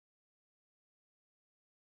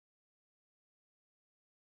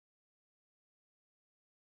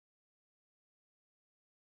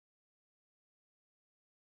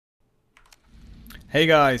Hey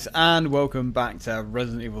guys, and welcome back to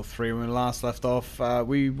Resident Evil 3. When we last left off,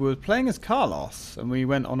 we were playing as Carlos, and we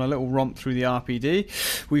went on a little romp through the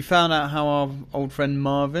RPD. We found out how our old friend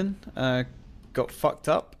Marvin got fucked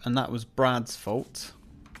up, and that was Brad's fault.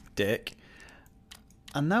 Dick.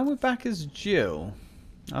 And now we're back as Jill,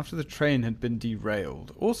 after the train had been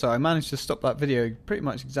derailed. Also, I managed to stop that video pretty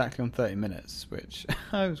much exactly on 30 minutes, which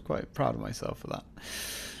I was quite proud of myself for that.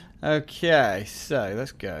 Okay, so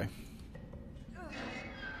let's go.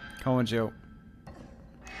 Come on, Jill.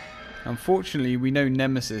 Unfortunately, we know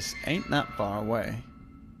Nemesis ain't that far away.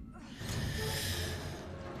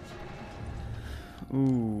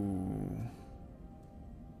 Ooh.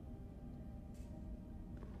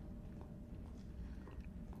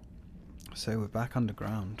 So we're back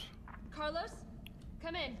underground. Carlos?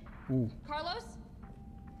 Come in. Ooh. Carlos?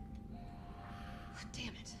 Damn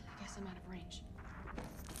it. I guess I'm out of range.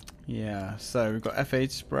 Yeah, so we've got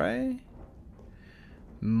F8 spray.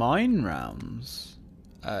 Mine rounds.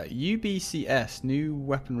 UBCS, new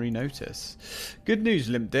weaponry notice. Good news,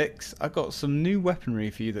 limp dicks. I've got some new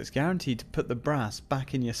weaponry for you that's guaranteed to put the brass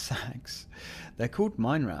back in your sacks. They're called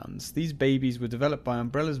mine rounds. These babies were developed by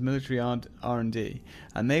Umbrella's military R&D,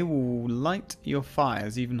 and they will light your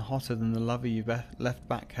fires even hotter than the lover you left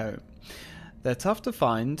back home. They're tough to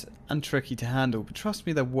find and tricky to handle, but trust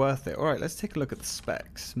me, they're worth it. Alright, let's take a look at the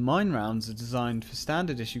specs. Mine rounds are designed for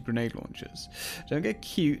standard issue grenade launchers. Don't get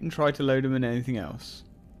cute and try to load them in anything else.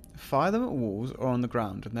 Fire them at walls or on the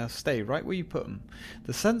ground, and they'll stay right where you put them.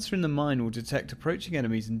 The sensor in the mine will detect approaching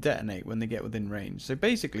enemies and detonate when they get within range. So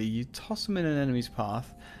basically, you toss them in an enemy's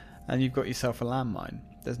path, and you've got yourself a landmine.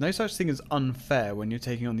 There's no such thing as unfair when you're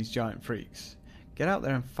taking on these giant freaks. Get out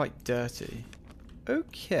there and fight dirty.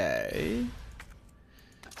 Okay.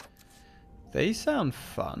 They sound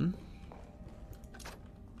fun.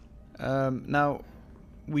 Now,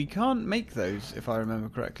 we can't make those, if I remember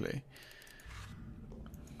correctly.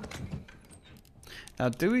 Now,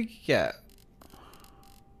 do we get...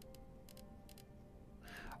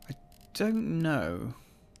 I don't know.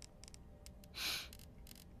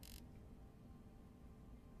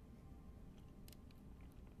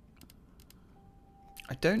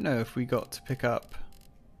 I don't know if we got to pick up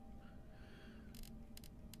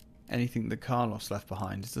anything that Carlos left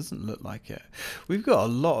behind. It doesn't look like it. We've got a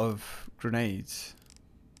lot of grenades.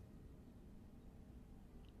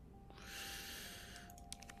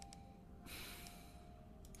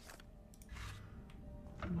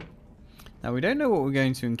 Now, we don't know what we're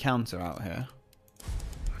going to encounter out here.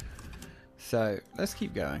 So, let's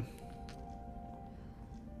keep going.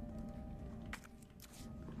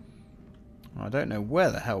 I don't know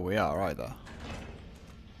where the hell we are either.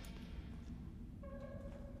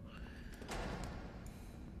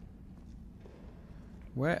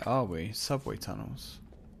 Where are we? Subway tunnels.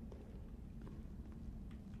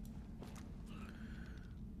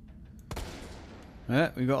 Yeah,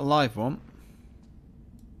 we got a live one.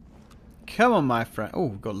 Come on, my friend. Oh,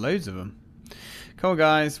 we've got loads of them. Come on,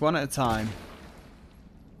 guys. One at a time.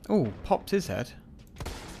 Oh, popped his head.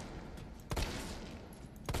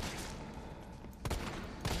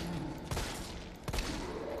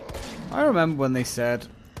 I remember when they said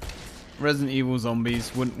Resident Evil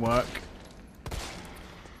zombies wouldn't work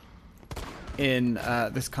in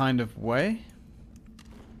this kind of way.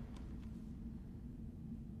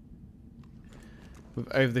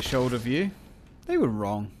 With over-the-shoulder view. They were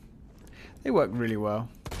wrong. They work really well.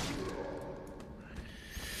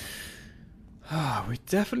 We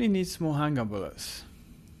definitely need some more handgun bullets.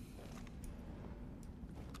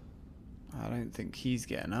 I don't think he's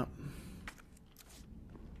getting up.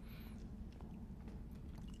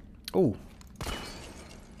 Oh.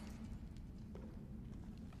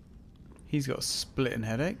 He's got a splitting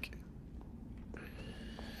headache.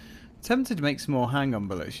 Tempted to make some more handgun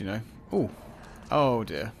bullets, you know. Oh. Oh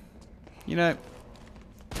dear. You know.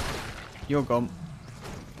 You're gone.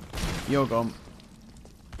 You're gone.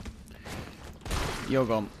 You're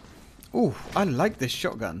gone. Ooh, I like this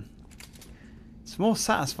shotgun. It's more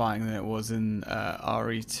satisfying than it was in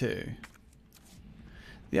RE2.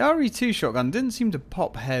 The RE2 shotgun didn't seem to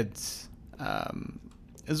pop heads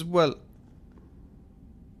as well.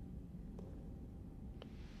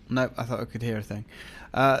 Nope, I thought I could hear a thing.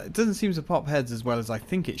 It doesn't seem to pop heads as well as I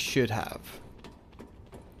think it should have.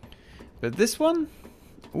 But this one?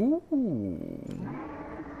 Ooh.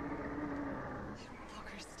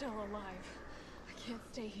 Walker's still alive. I can't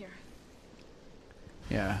stay here.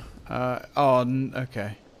 Yeah.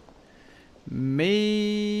 Okay.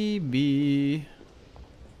 Maybe...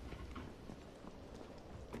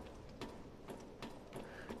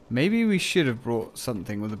 Maybe we should have brought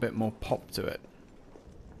something with a bit more pop to it.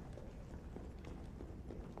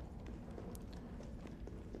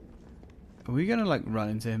 Are we gonna like run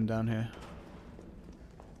into him down here?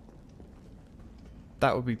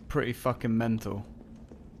 That would be pretty fucking mental.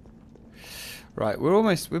 Right,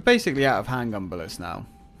 we're basically out of handgun bullets now.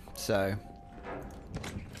 So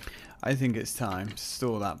I think it's time to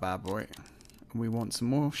store that bad boy. We want some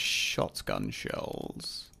more shotgun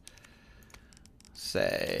shells.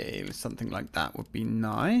 Say something like that would be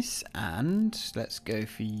nice. And let's go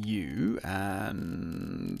for you.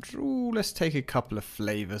 And ooh, let's take a couple of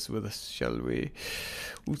flavors with us, shall we?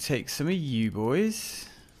 We'll take some of you boys.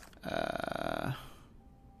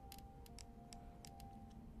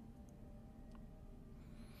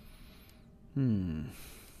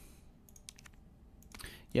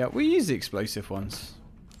 Yeah, we use the explosive ones.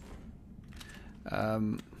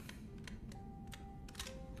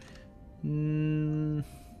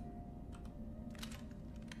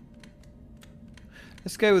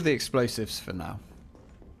 Let's go with the explosives for now.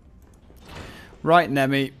 Right,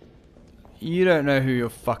 Nemi. You don't know who you're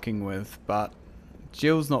fucking with, but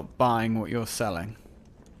Jill's not buying what you're selling.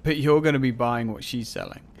 But you're going to be buying what she's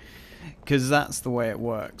selling. Because that's the way it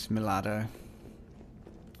works, Milado.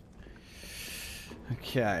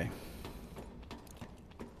 Okay.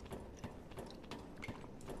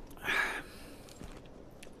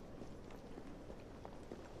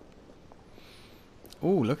 Oh,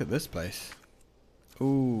 look at this place.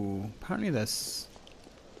 Ooh, apparently there's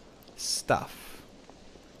stuff.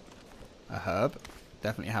 A herb.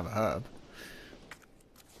 Definitely have a herb.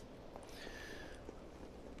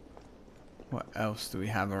 What else do we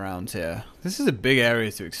have around here? This is a big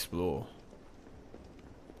area to explore.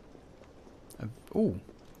 Ooh.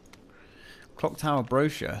 Clock Tower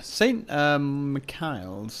brochure. St.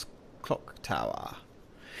 Michael's Clock Tower.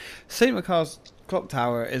 St. Michael's Clock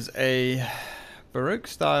Tower is a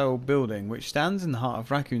Baroque-style building which stands in the heart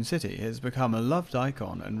of Raccoon City. It has become a loved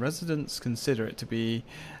icon, and residents consider it to be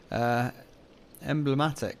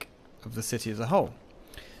emblematic of the city as a whole.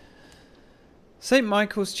 St.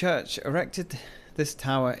 Michael's Church erected this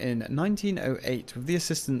tower in 1908 with the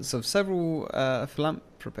assistance of several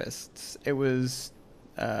philanthropists. It was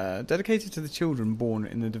dedicated to the children born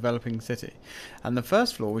in the developing city, and the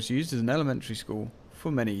first floor was used as an elementary school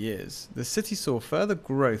for many years. The city saw further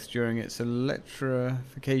growth during its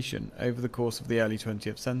electrification over the course of the early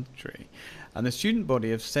 20th century, and the student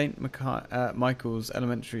body of St. Michael's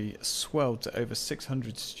Elementary swelled to over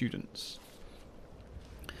 600 students.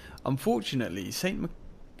 Unfortunately, St.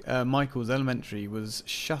 Michael's Elementary was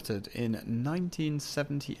shuttered in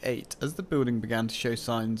 1978 as the building began to show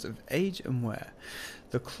signs of age and wear.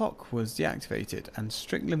 The clock was deactivated and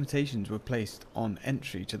strict limitations were placed on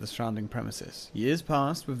entry to the surrounding premises. Years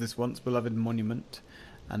passed with this once beloved monument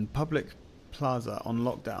and public plaza on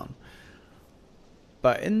lockdown.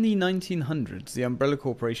 But in the 1900s, the Umbrella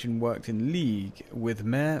Corporation worked in league with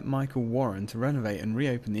Mayor Michael Warren to renovate and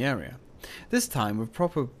reopen the area. This time, with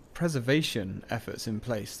proper preservation efforts in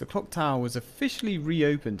place, the clock tower was officially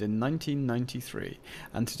reopened in 1993,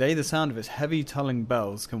 and today the sound of its heavy tolling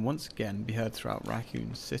bells can once again be heard throughout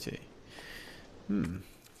Raccoon City.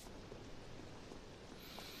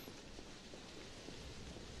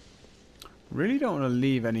 Really don't want to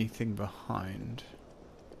leave anything behind.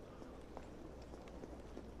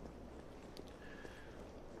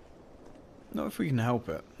 Not if we can help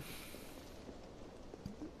it.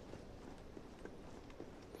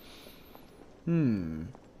 And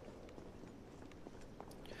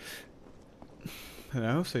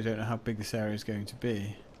I also don't know how big this area is going to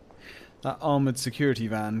be. That armoured security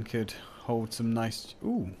van could hold some nice...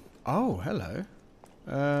 Ooh. Oh, hello.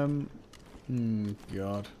 God.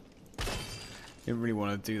 Didn't really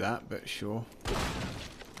want to do that, but sure.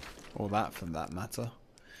 Or that, for that matter.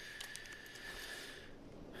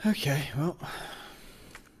 Okay, well.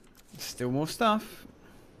 Still more stuff.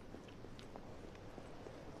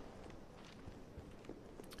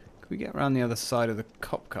 Can we get around the other side of the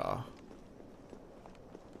cop car?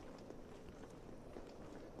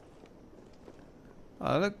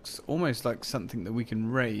 Oh, that looks almost like something that we can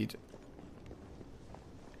raid.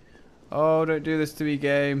 Oh, don't do this to me,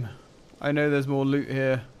 game. I know there's more loot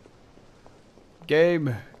here.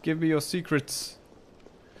 Game, give me your secrets.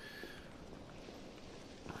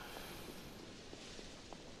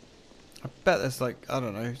 I bet there's like, I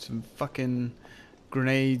don't know, some fucking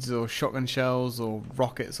grenades or shotgun shells or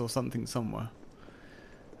rockets or something somewhere.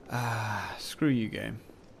 Ah, screw you, game.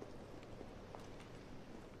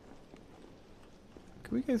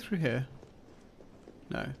 Can we go through here?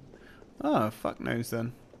 No. Oh, fuck knows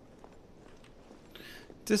then.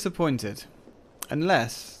 Disappointed.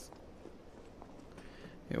 Unless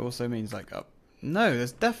it also means like up. No,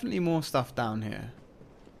 there's definitely more stuff down here.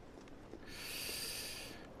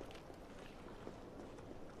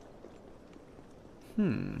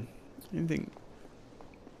 Anything?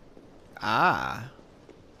 Ah.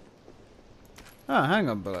 Oh, hang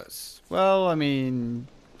on, bullets. Well, I mean,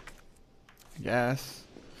 yes.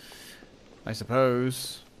 I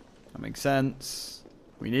suppose. That makes sense.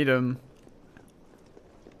 We need them.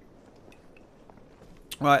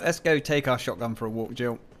 Right, let's go take our shotgun for a walk,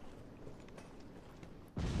 Jill.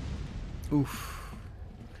 Oof.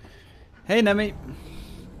 Hey, Nemi.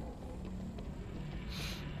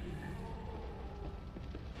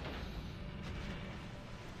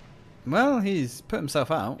 Well, he's put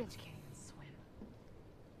himself out. Bitch can't even swim.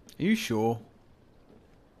 Are you sure?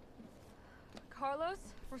 Carlos,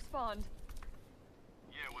 respond.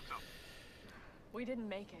 Yeah, what's up? We didn't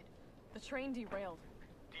make it. The train derailed.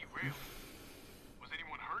 Derailed? Was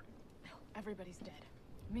anyone hurt? No, everybody's dead.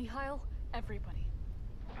 Mikhail, everybody.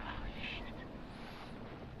 Shit.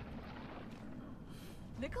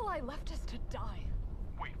 Nikolai left us to die.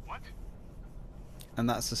 Wait, what? And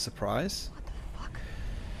that's a surprise. What the fuck?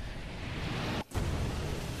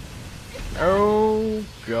 Oh,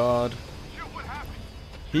 God. Jill, what happened?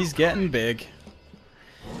 He's getting big.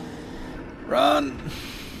 Run!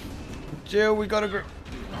 Jill, we gotta...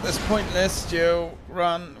 That's pointless, Jill.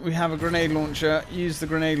 Run. We have a grenade launcher. Use the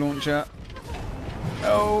grenade launcher.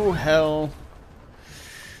 Oh, hell.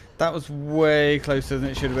 That was way closer than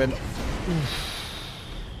it should have been. Oof.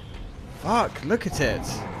 Fuck, look at it.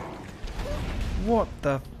 What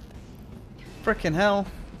the frickin' hell?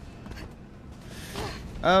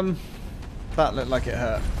 That looked like it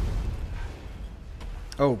hurt.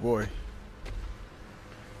 Oh boy.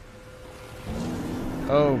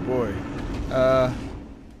 Oh boy.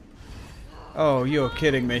 Oh, you're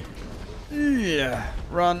kidding me. Yeah,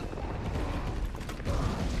 run.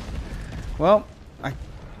 Well, I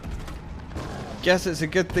guess it's a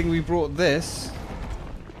good thing we brought this.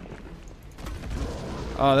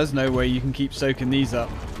 Oh, there's no way you can keep soaking these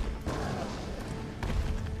up.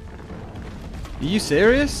 Are you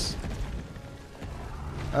serious?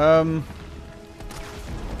 Ooh,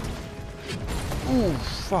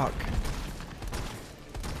 fuck.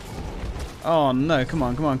 Oh no, come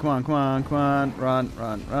on, come on, come on, come on, come on. Run,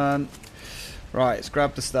 run, run. Right, let's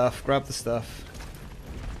grab the stuff, grab the stuff.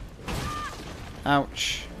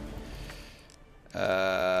 Ouch.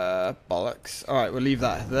 Bollocks. Alright, we'll leave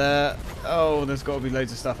that there. Oh, there's got to be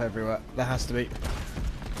loads of stuff everywhere. There has to be.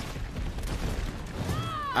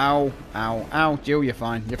 Ow, ow, ow. Jill, you're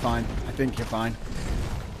fine, you're fine. I think you're fine.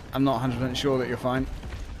 I'm not 100% sure that you're fine.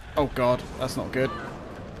 Oh god, that's not good.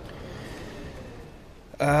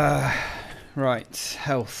 Right,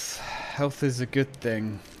 health. Health is a good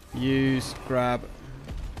thing. Use, grab.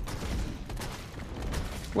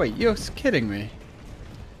 Wait, you're kidding me?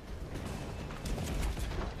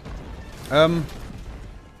 Oh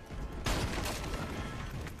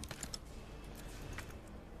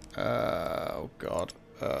god.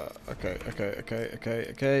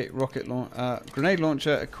 Okay. Rocket launch. Grenade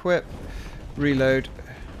launcher. Equip. Reload.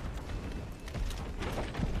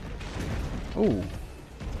 Ooh.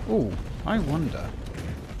 Ooh. I wonder.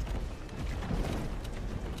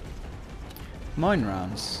 Mine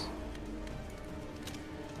rounds.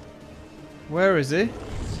 Where is he?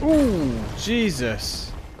 Ooh,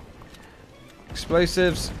 Jesus.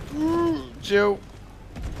 Explosives. Ooh, Jill.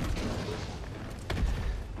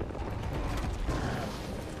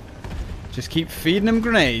 Just keep feeding them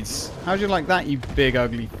grenades. How'd you like that, you big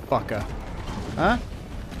ugly fucker? Huh?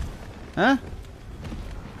 Huh?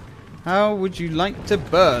 How would you like to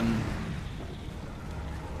burn?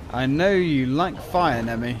 I know you like fire,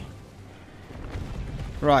 Nemi.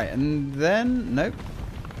 Right, and then... Nope.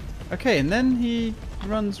 Okay, and then he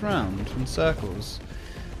runs round in circles.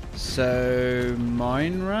 So,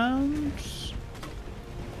 mine round?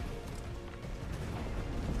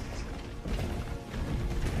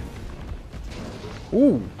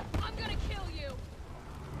 Ooh! I'm gonna kill you.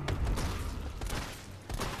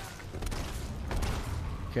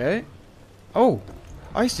 Okay. Oh!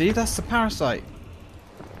 I see, that's the parasite.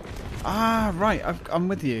 Ah, right, I'm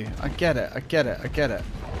with you. I get it, I get it, I get it.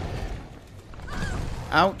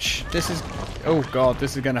 Ouch. This is... Oh god,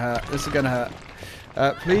 this is gonna hurt. This is gonna hurt.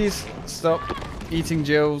 Please stop eating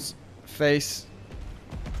Jill's face.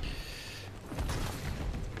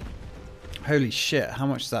 Holy shit, how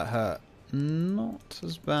much does that hurt? Not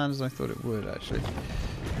as bad as I thought it would, actually.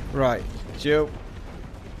 Right, Jill.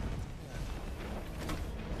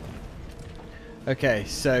 Okay,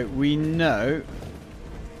 so we know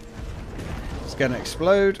it's going to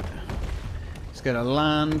explode. It's going to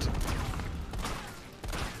land.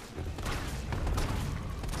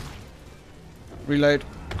 Reload.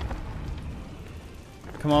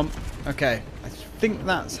 Come on. Okay, I think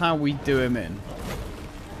that's how we do him in.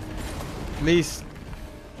 At least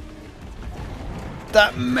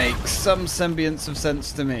that makes some semblance of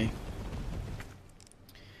sense to me.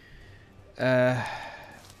 Right.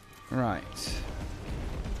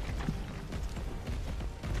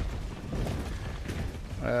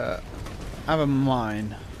 Have a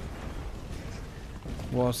mine.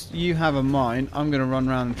 Whilst you have a mine, I'm going to run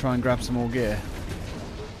around and try and grab some more gear.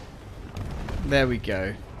 There we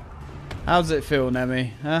go. How does it feel,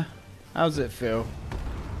 Nemi? Huh? How does it feel?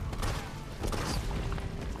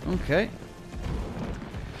 Okay.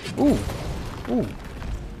 Ooh. Ooh.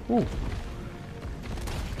 Ooh.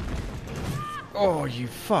 Oh, you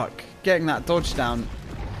fuck. Getting that dodge down.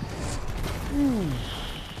 Ooh.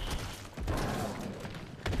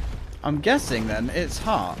 I'm guessing then its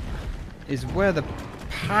heart is where the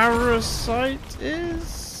parasite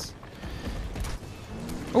is.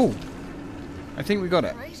 Oh, I think we got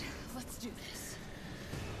it. Right, let's do this.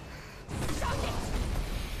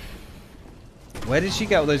 Where did she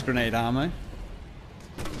get all those grenade ammo?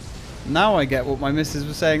 Now I get what my missus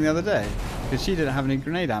was saying the other day, because she didn't have any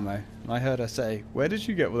grenade ammo. I heard her say, "Where did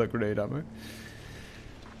you get all that grenade ammo?"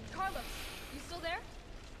 Carlos, you still there?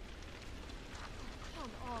 Come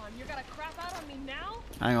on, you're gonna crap out on me now?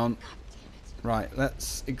 Hang on. God damn it. Right,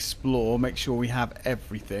 let's explore, make sure we have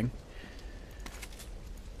everything.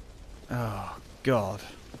 Oh, God.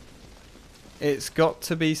 It's got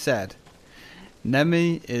to be said.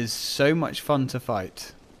 Nemi is so much fun to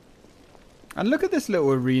fight. And look at this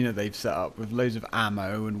little arena they've set up with loads of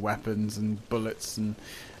ammo and weapons and bullets and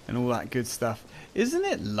all that good stuff. Isn't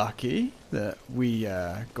it lucky that we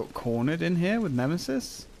got cornered in here with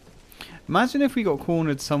Nemesis? Imagine if we got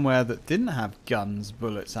cornered somewhere that didn't have guns,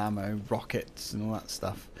 bullets, ammo, rockets and all that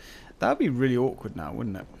stuff. That would be really awkward now,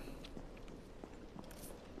 wouldn't it?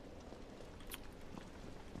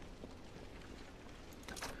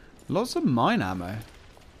 Lots of mine ammo.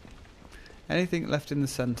 Anything left in the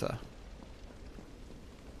center?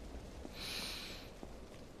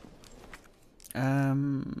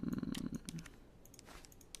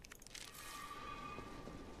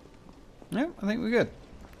 No, I think we're good.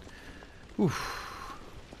 Oof.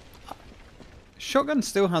 Shotgun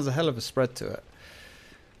still has a hell of a spread to it.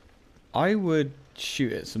 I would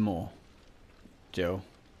shoot it some more, Jill.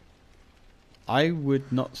 I would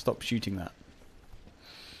not stop shooting that.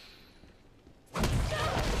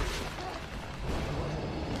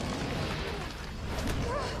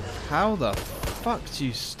 How the fuck do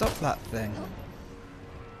you stop that thing?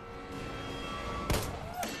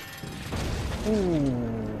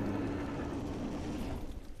 Ooh.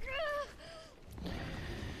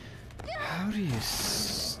 How do you...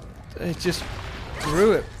 it just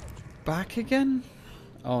threw it back again?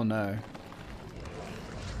 Oh no.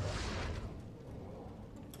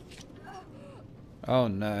 Oh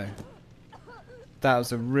no. That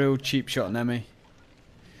was a real cheap shot, Nemi.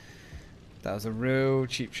 That was a real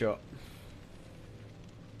cheap shot.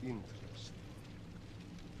 Interesting.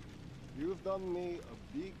 You've done me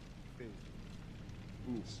a big favor,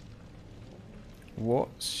 Miss.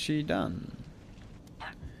 What's she done?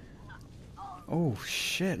 Oh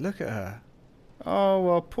shit, look at her. Oh,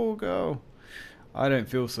 well, poor girl. I don't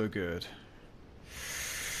feel so good.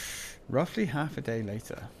 Roughly half a day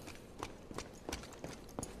later.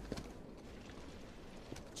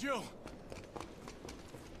 Jill!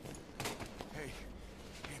 Hey,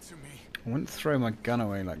 answer me. I wouldn't throw my gun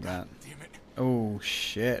away like that. Damn it. Oh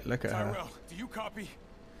shit, look at her. Tyrell, do you copy?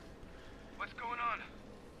 What's going on?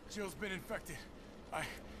 Jill's been infected.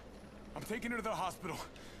 I'm taking her to the hospital.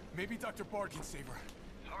 Maybe Dr. Bard can save her.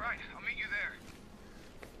 All right, I'll meet you there.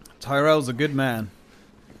 Tyrell's a good man.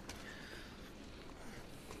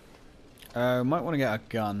 Might want to get a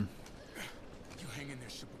gun. You hang in there,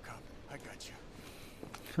 Super Cop. I got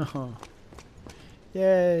you.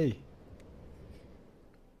 Yay!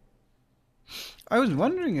 I was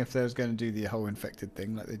wondering if they was going to do the whole infected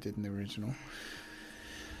thing like they did in the original.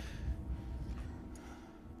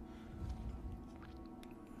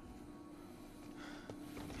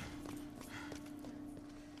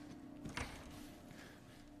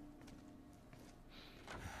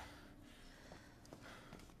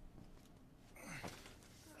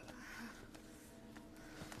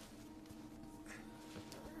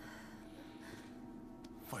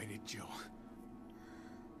 Fight it, Jill.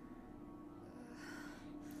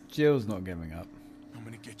 Jill's not giving up. I'm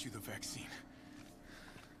gonna get you the vaccine.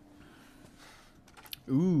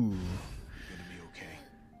 Ooh. You're gonna be okay.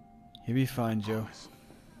 You'll be fine, Jill. Promise.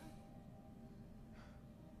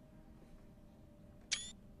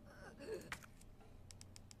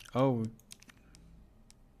 Oh.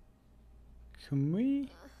 Can we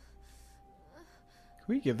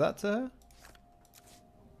give that to her?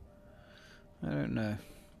 I don't know.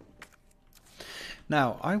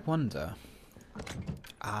 Now, I wonder...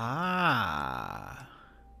 Ah...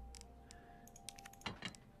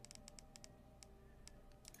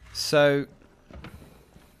 So...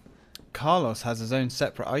 Carlos has his own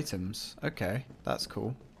separate items. Okay, that's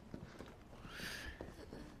cool.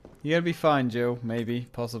 You're gonna be fine, Jill. Maybe,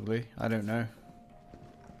 possibly. I don't know.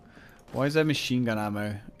 Why is there machine gun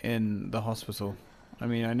ammo in the hospital? I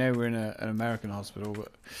mean, I know we're in an American hospital,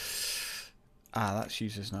 but... Ah, that's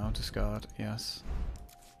useless now. Discard. Yes.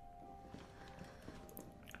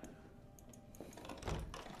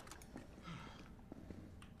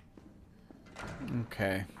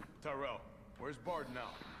 Okay. Tyrell, where's Bard now?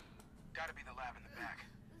 Gotta be the lab in the back.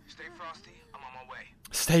 Stay frosty, I'm on my way.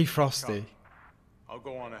 Stay frosty. I'll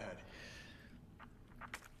go on ahead.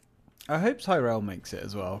 I hope Tyrell makes it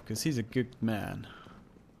as well, because he's a good man.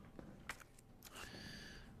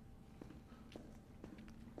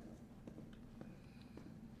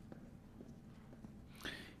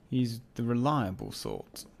 He's the reliable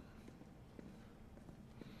sort.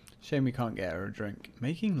 Shame we can't get her a drink.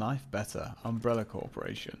 Making life better. Umbrella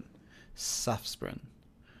Corporation. Safsprin.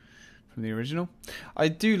 From the original. I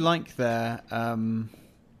do like their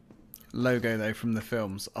logo though from the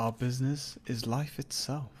films. Our business is life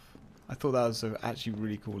itself. I thought that was a actually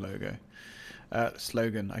really cool logo.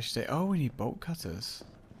 Slogan, I should say. Oh, we need bolt cutters.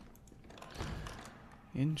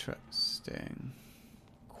 Interesting.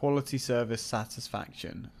 Quality service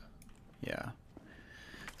satisfaction. Yeah.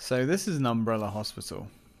 So this is an umbrella hospital.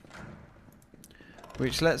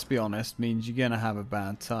 Which, let's be honest, means you're going to have a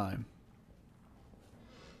bad time.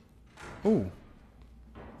 Ooh.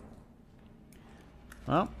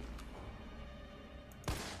 Well.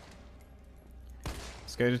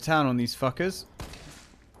 Let's go to town on these fuckers.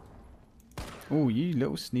 Ooh, you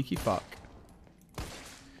little sneaky fuck.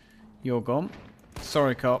 You're gone.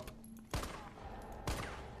 Sorry, cop.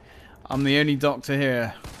 I'm the only doctor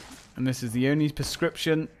here. And this is the only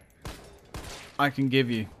prescription I can give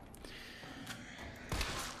you.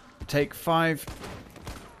 Take 5...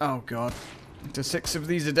 Oh, God. To 6 of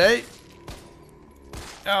these a day.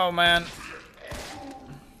 Oh, man.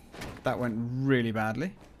 That went really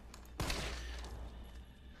badly.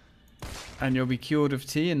 And you'll be cured of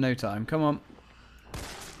tea in no time. Come on.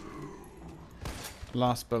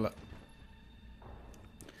 Last bullet.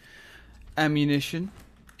 Ammunition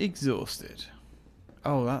exhausted.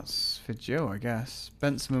 Oh, that's for Joe, I guess.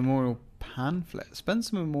 Spencer Memorial pamphlet.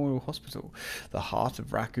 Spencer Memorial Hospital, the heart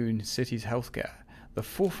of Raccoon City's healthcare, the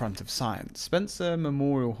forefront of science. Spencer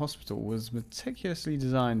Memorial Hospital was meticulously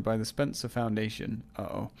designed by the Spencer Foundation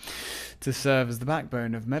to serve as the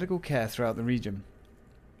backbone of medical care throughout the region.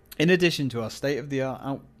 In addition to our state-of-the-art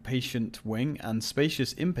outpatient wing and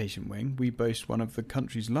spacious inpatient wing, we boast one of the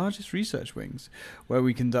country's largest research wings, where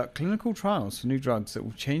we conduct clinical trials for new drugs that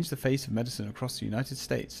will change the face of medicine across the United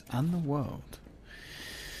States and the world.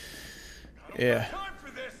 Yeah.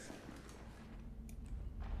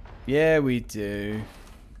 Yeah, we do.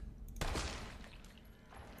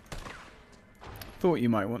 Thought you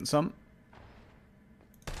might want some.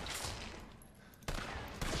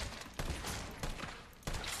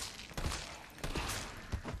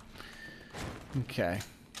 Okay.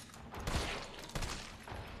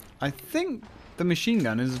 I think the machine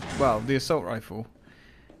gun is, well, the assault rifle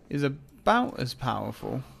is about as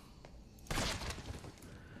powerful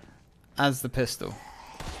as the pistol.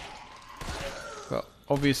 But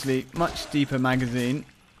obviously much deeper magazine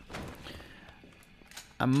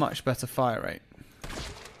and much better fire rate.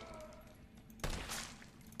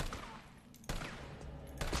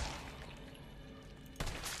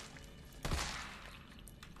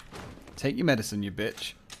 Take your medicine, you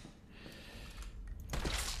bitch.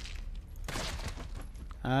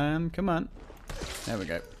 And come on. There we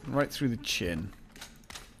go. Right through the chin.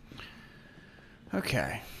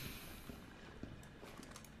 Okay.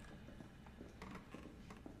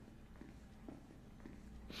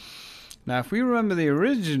 Now, if we remember the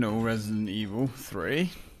original Resident Evil 3, it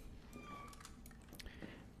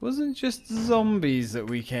wasn't just zombies that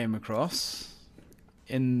we came across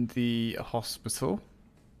in the hospital.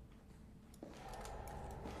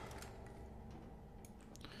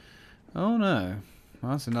 Oh no.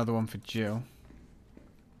 Well, that's another one for Jill.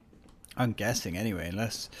 I'm guessing anyway,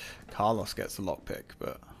 unless Carlos gets a lockpick,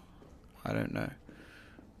 but I don't know.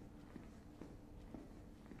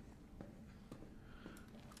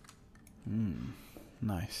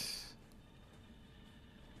 Nice.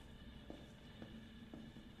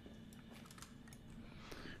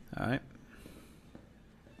 Alright.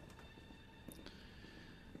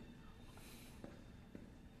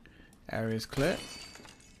 Area's clear.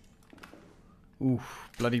 Oof,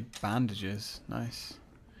 bloody bandages. Nice.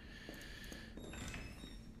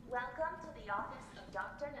 Welcome to the office of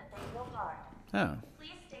Dr. Nathaniel Bard. Oh.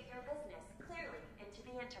 Please state your business clearly into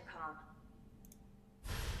the intercom.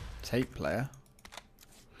 Tape player.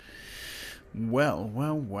 Well,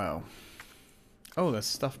 well, well. Oh, there's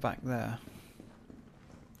stuff back there.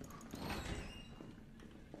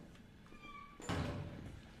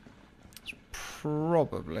 It's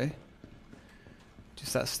probably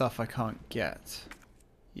just that stuff I can't get.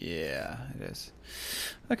 Yeah, it is.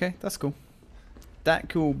 Okay, that's cool. That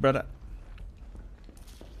cool, brother.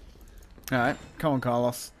 Alright, come on,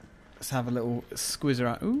 Carlos. Let's have a little squiz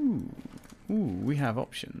around. Ooh, we have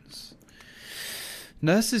options.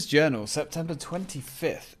 Nurse's Journal, September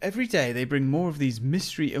 25th. Every day they bring more of these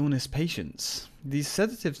mystery illness patients. These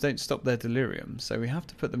sedatives don't stop their delirium, so we have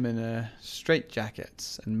to put them in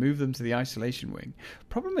straitjackets and move them to the isolation wing.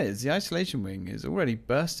 Problem is, the isolation wing is already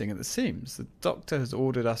bursting at the seams. The doctor has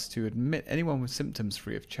ordered us to admit anyone with symptoms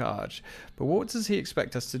free of charge. But what does he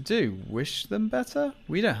expect us to do? Wish them better?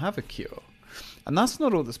 We don't have a cure. And that's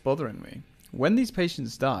not all that's bothering me. When these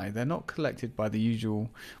patients die, they're not collected by the usual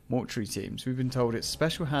mortuary teams. We've been told it's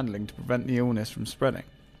special handling to prevent the illness from spreading.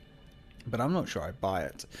 But I'm not sure I buy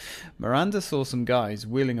it. Miranda saw some guys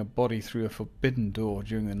wheeling a body through a forbidden door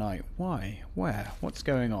during the night. Why? Where? What's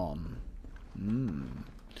going on?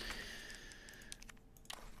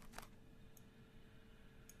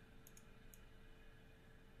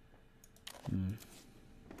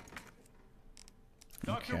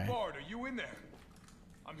 Dr. Okay. Bard, are you in there?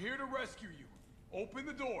 I'm here to rescue you. Open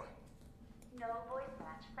the door. No voice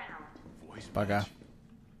match found. Voice Bugger. match?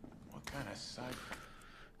 What kind of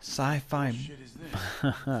Sci-fi. shit is this?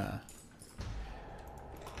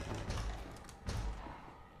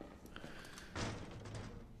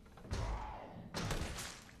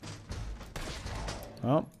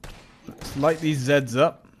 Well, let's light these Zeds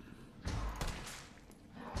up.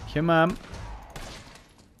 Come on.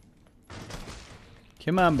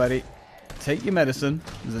 Come on, buddy. Take your medicine.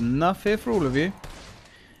 There's enough here for all of you.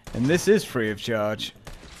 And this is free of charge.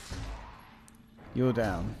 You're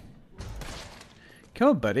down. Come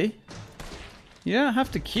on, buddy. You don't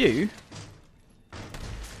have to queue.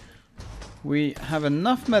 We have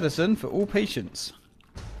enough medicine for all patients.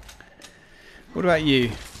 What about you?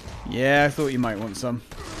 Yeah, I thought you might want some.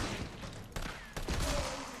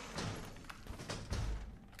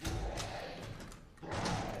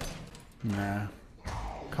 Nah.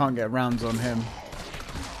 Can't get rounds on him.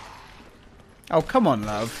 Oh, come on,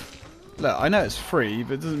 love. Look, I know it's free,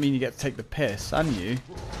 but it doesn't mean you get to take the piss, and you.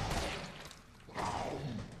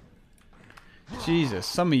 Jesus,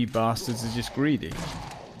 some of you bastards are just greedy.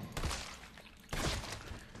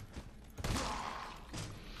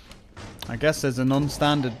 I guess there's a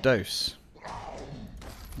non-standard dose.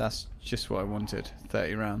 That's just what I wanted.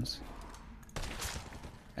 30 rounds.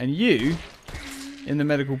 And you, in the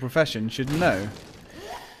medical profession, should know.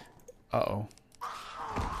 Uh-oh.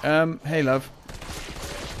 Hey, love.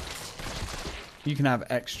 You can have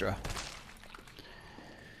extra.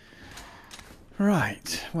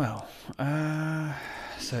 Right, well,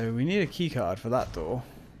 so we need a key card for that door.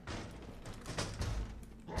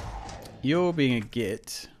 You're being a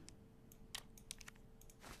git.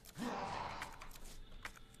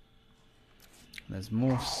 There's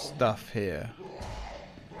more stuff here.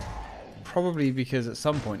 Probably because at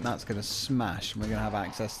some point that's going to smash and we're going to have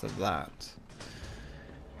access to that.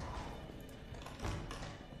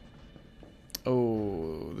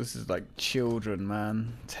 Oh, this is like children,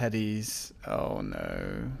 man. Teddies. Oh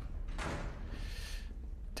no.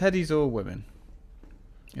 Teddies or women,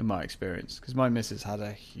 in my experience. Because my missus had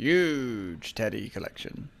a huge teddy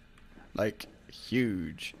collection. Like,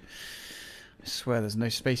 huge. I swear there's no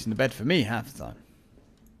space in the bed for me half the time.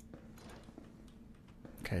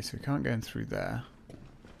 Okay, so we can't go in through there.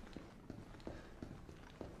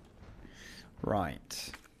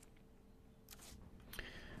 Right.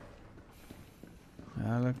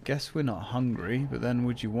 Well, I guess we're not hungry, but then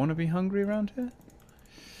would you want to be hungry around here?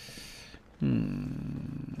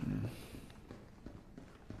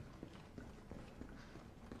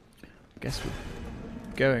 Guess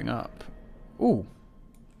we're going up. Ooh.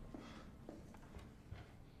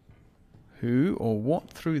 Who or what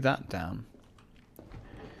threw that down?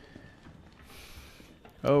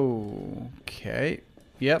 Okay.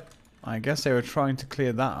 Yep. I guess they were trying to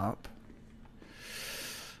clear that up.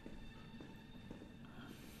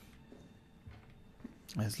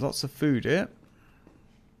 There's lots of food here.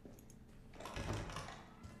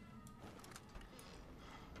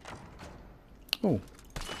 Oh.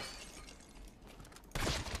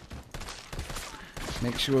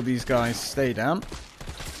 Make sure these guys stay down.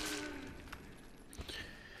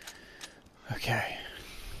 Okay.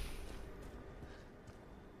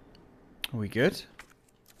 Are we good?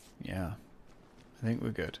 Yeah. I think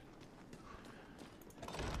we're good.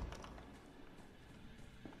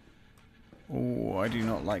 Oh, I do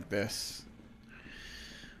not like this.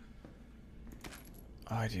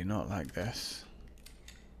 I do not like this.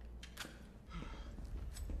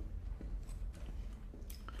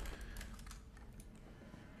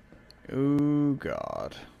 Oh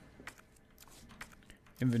god.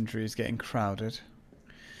 Inventory is getting crowded.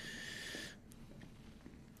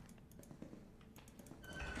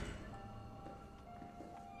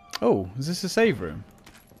 Oh, is this a save room?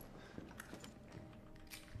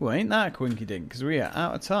 Well, ain't that a quinky dink, because we are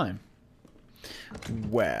out of time.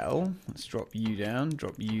 Well, let's drop you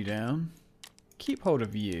down. Keep hold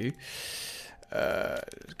of you.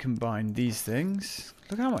 Combine these things.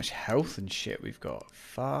 Look how much health and shit we've got.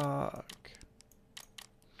 Fuck.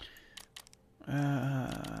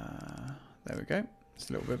 There we go. It's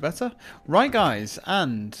a little bit better. Right, guys,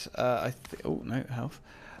 and oh no, health.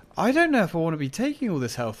 I don't know if I want to be taking all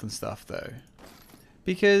this health and stuff though,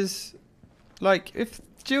 because like if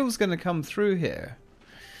Jill's going to come through here.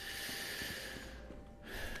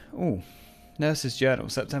 Oh, Nurse's Journal,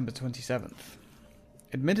 September 27th.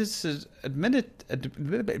 Admitted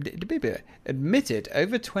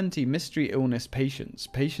over 20 mystery illness patients.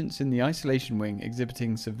 Patients in the isolation wing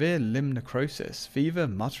exhibiting severe limb necrosis, fever,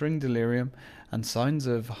 muttering delirium, and signs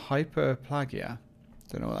of hyperplasia.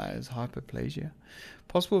 Don't know what that is. Hyperplasia.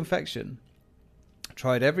 Possible infection.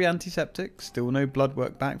 Tried every antiseptic. Still no blood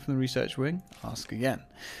work back from the research wing. Ask again.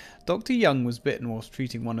 Dr. Young was bitten whilst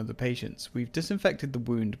treating one of the patients. We've disinfected the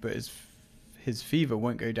wound, but his fever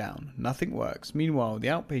won't go down. Nothing works. Meanwhile, the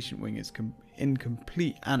outpatient wing is in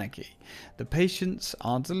complete anarchy. The patients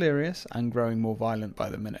are delirious and growing more violent by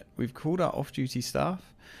the minute. We've called our off-duty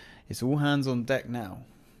staff. It's all hands on deck now.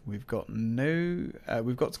 We've got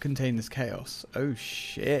to contain this chaos. Oh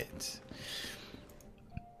shit.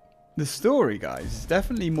 The story, guys, is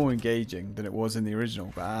definitely more engaging than it was in the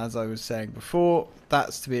original, but as I was saying before,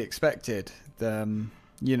 that's to be expected. You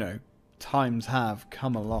know, times have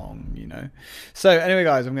come along, you know. So anyway,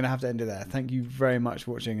 guys, I'm going to have to end it there. Thank you very much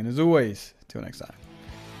for watching, and as always, till next time.